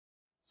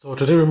So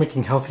today we're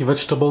making healthy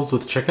vegetables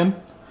with chicken.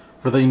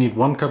 For that you need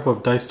 1 cup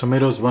of diced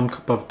tomatoes, 1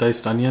 cup of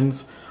diced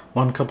onions,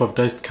 1 cup of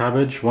diced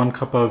cabbage, 1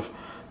 cup of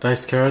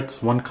diced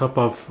carrots, 1 cup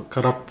of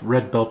cut up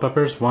red bell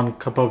peppers, 1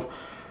 cup of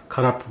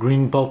cut up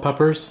green bell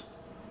peppers,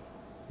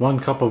 1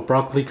 cup of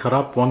broccoli cut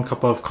up, 1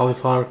 cup of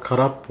cauliflower cut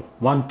up,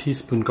 1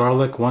 teaspoon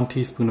garlic, 1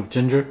 teaspoon of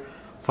ginger,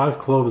 5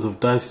 cloves of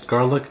diced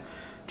garlic,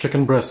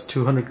 chicken breast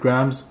 200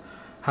 grams,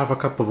 half a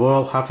cup of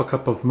oil, half a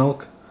cup of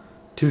milk,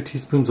 2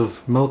 teaspoons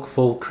of milk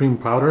full cream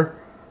powder,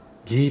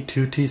 ghee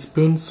 2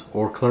 teaspoons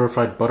or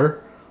clarified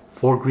butter,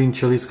 4 green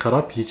chilies cut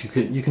up. You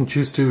can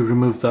choose to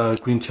remove the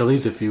green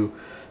chilies if you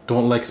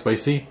don't like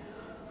spicy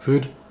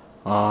food.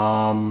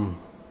 Very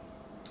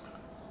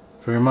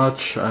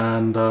much,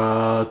 and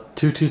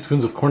 2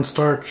 teaspoons of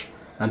cornstarch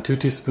and 2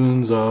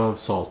 teaspoons of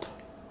salt.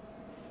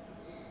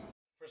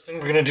 First thing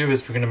we're going to do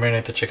is we're going to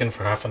marinate the chicken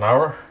for half an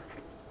hour.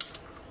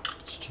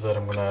 So to that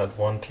I'm going to add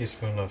 1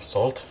 teaspoon of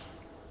salt,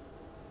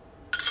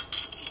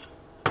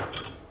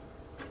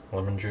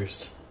 lemon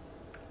juice,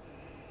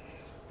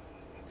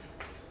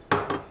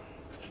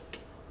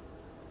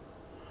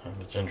 and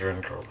the ginger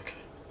and garlic.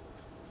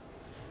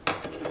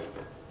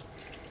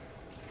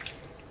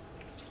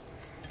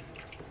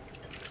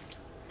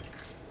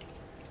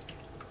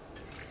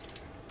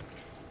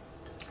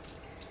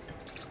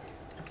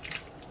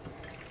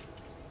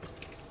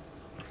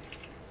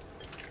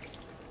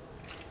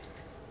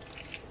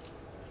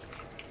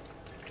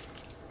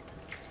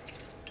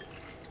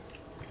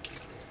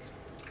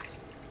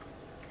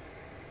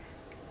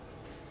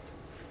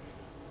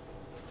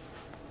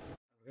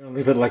 We're going to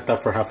leave it like that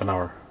for half an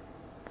hour.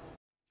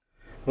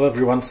 Hello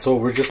everyone, so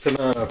we're just going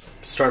to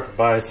start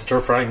by stir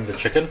frying the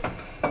chicken.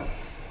 I'm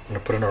going to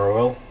put in our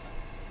oil.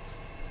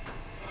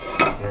 I'm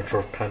going to wait for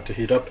our pan to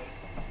heat up.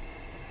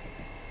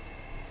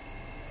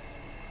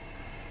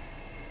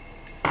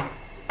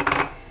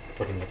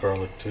 Put in the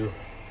garlic too.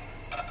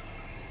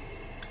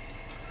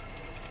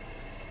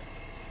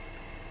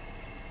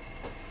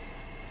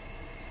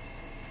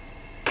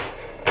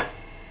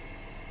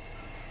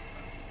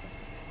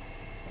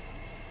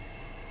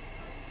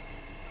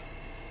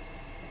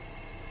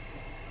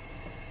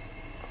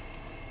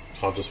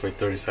 I'll just wait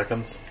 30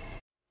 seconds.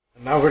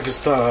 And now we're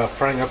just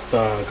frying up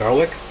the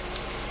garlic.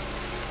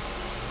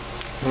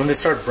 And when they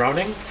start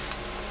browning,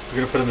 we're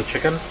going to put in the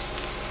chicken.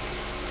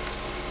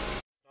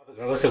 Now the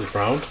garlic is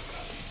browned. I'm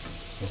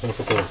just going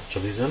to put the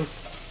chilies in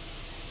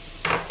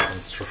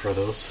and stir fry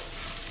those.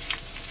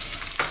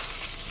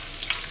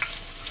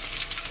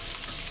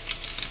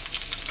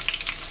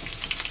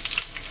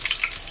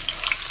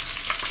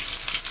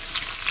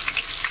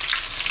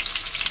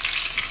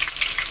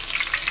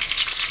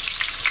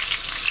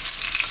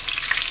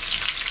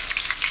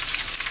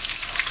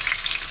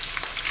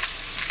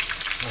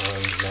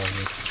 And now I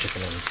need the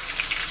chicken in.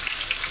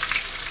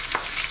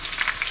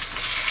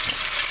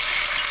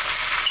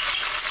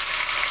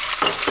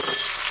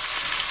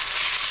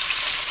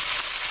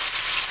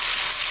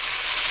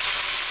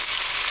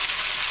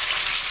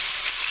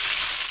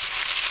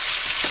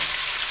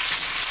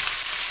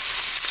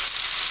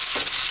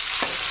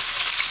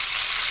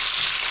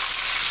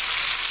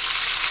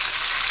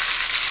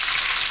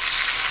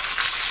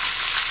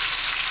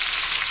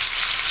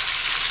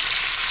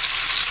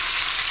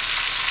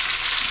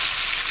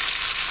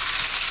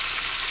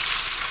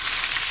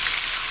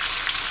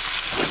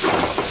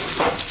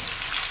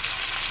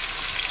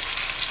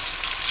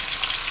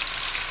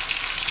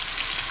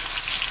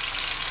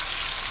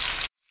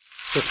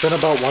 So it's been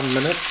about 1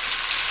 minute,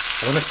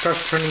 and when it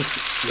starts turning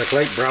like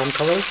light brown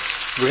color,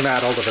 we're going to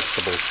add all the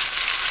vegetables.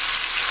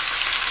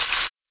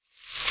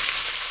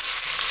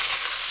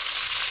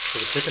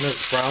 So the chicken is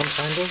brown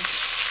kind of,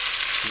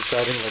 just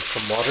adding like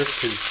some water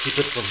to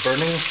keep it from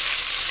burning.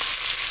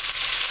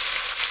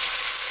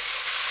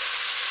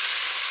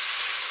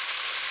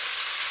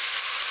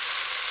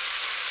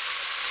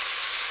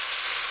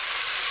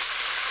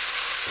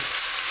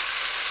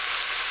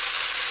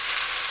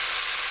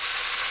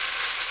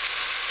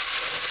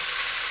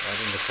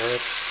 Adding the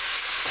carrots,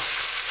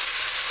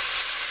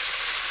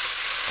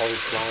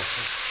 cauliflower,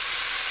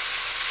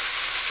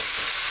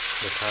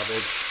 the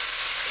cabbage,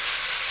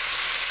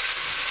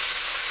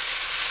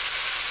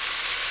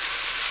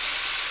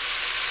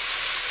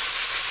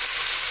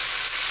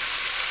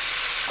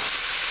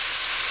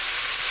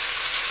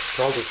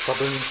 so all the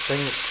stubborn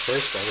things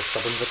first, all the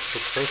stubborn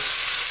vegetables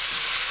first.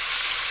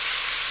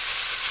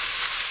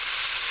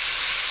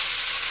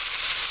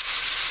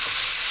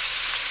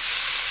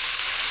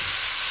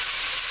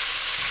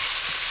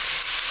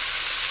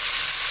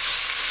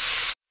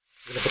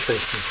 I'm going to put the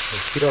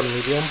heat on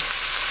medium.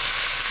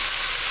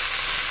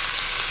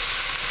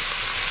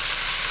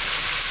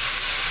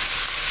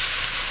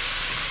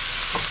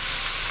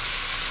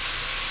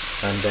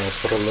 And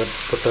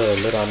put the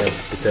lid on it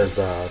because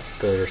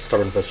they're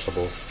stubborn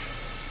vegetables.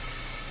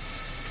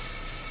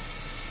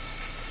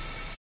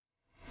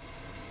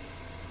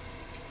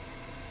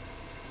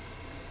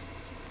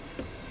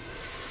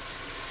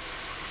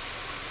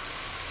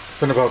 It's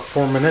been about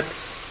 4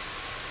 minutes.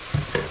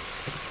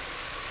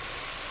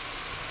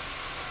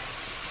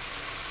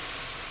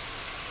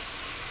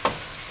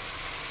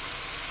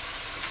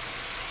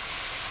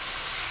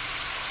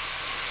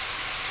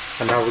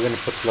 And now we're gonna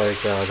put like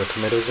the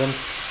tomatoes in.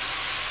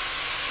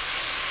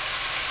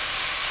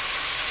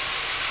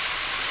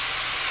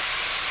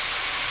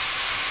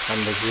 And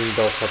the green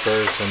bell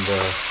peppers and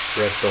the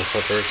red bell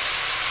peppers.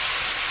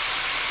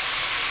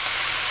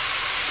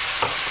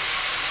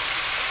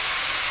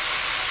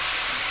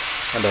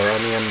 And our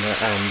onion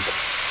and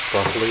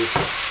broccoli.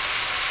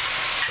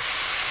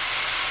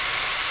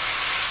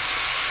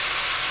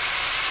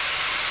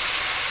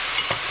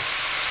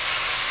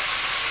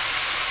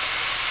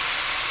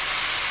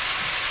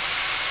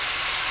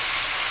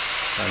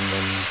 And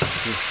then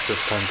it's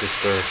just time to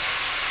stir.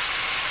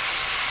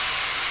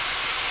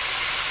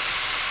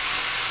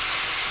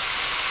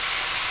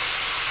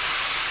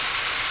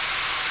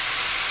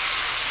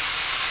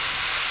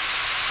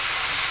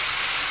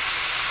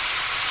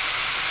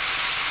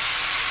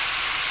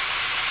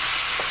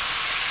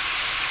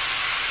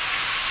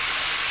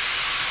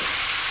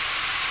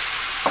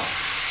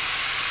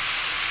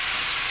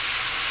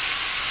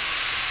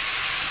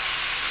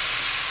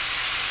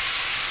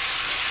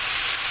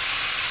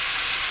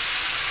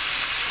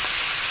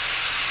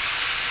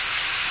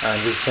 And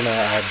we're just gonna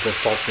add the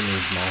salt we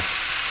need now.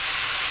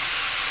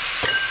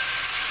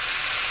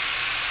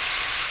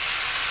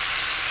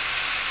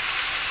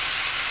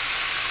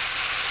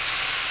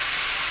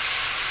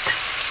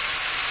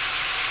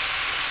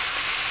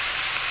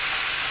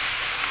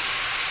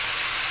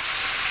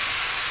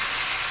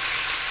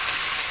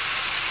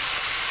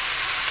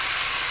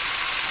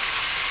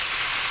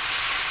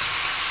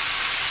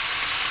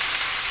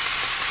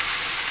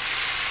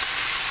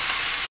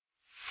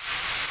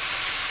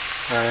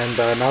 And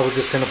now we're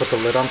just going to put the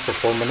lid on for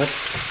 4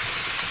 minutes.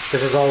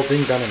 This is all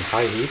being done in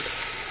high heat.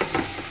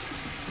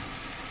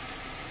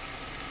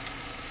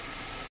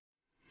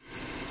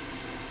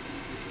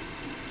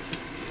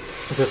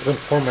 It's just been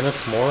 4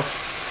 minutes more.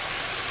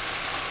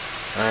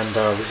 And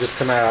we're just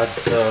going to add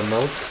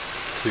milk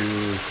to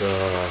the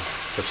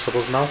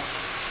vegetables now.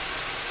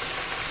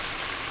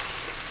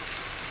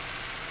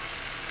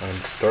 And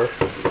stir.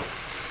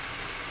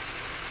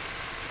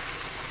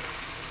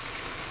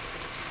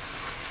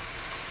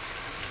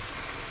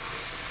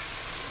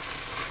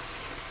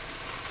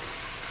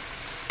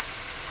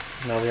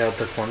 Now we add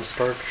the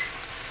cornstarch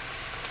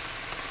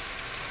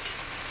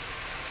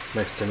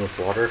mixed in with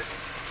water,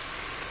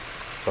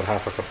 about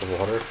half a cup of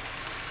water.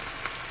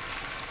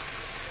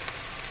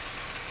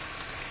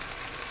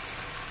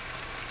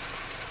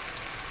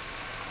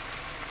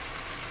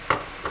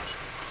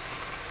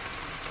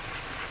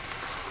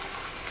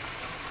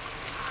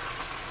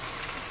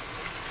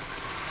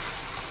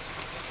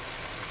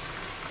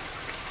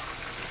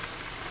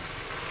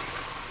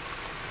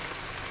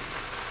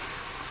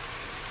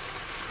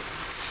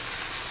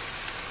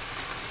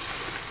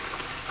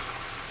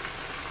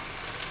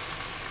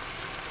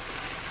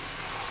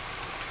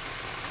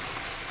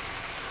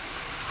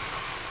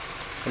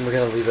 And we're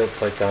going to leave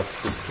it like that,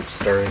 just keep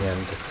stirring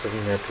and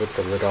cooking it with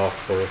the lid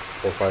off for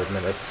 4 or 5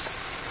 minutes.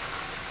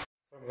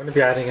 So I'm going to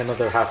be adding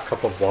another half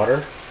cup of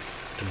water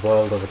to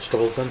boil the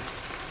vegetables in.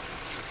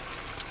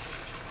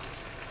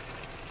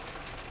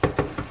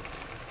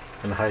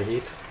 On high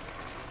heat.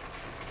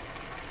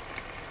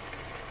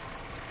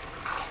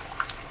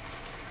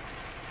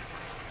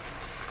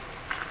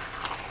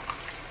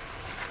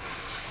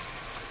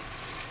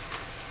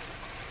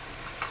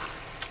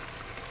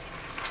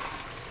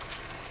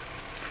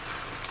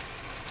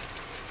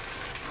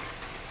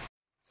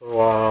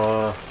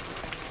 So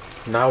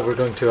now we're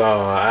going to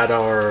add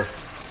our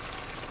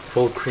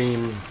full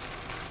cream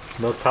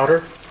milk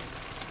powder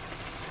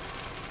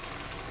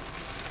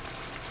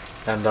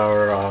and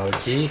our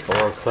ghee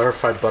or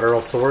clarified butter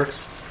also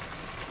works.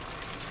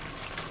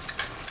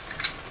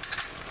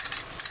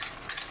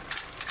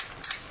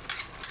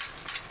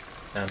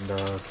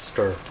 And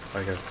stir,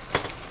 I guess.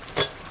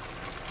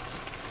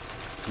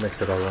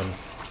 Mix it all in.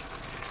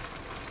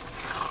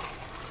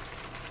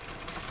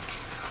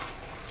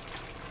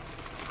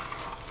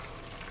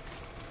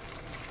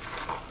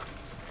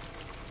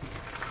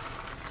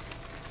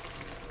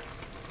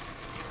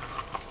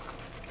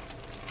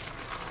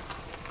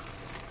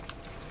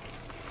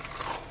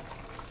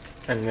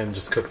 And then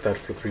just cook that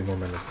for 3 more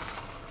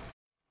minutes.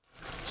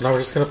 So now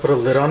we're just going to put a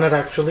lid on it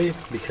actually,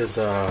 because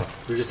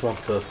we just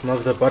want the smell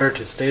of the butter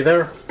to stay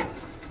there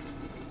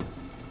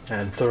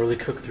and thoroughly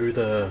cook through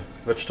the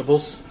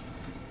vegetables.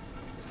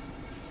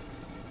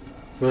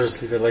 We'll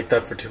just leave it like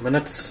that for 2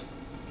 minutes.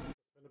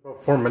 It's been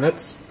about 4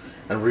 minutes,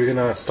 and we're going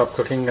to stop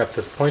cooking at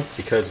this point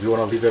because we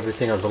want to leave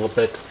everything a little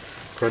bit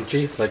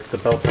crunchy, like the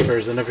bell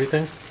peppers and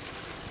everything,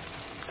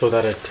 so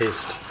that it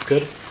tastes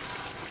good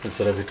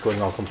instead of it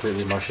going all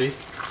completely mushy.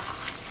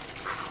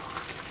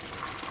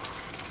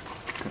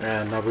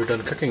 And now we're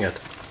done cooking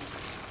it.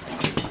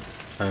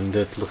 And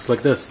it looks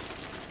like this.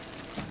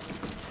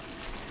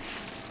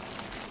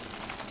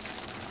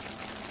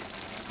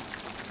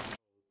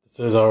 This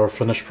is our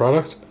finished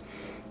product.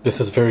 This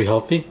is very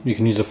healthy. You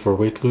can use it for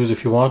weight loss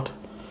if you want.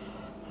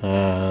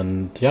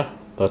 And yeah,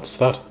 that's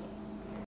that.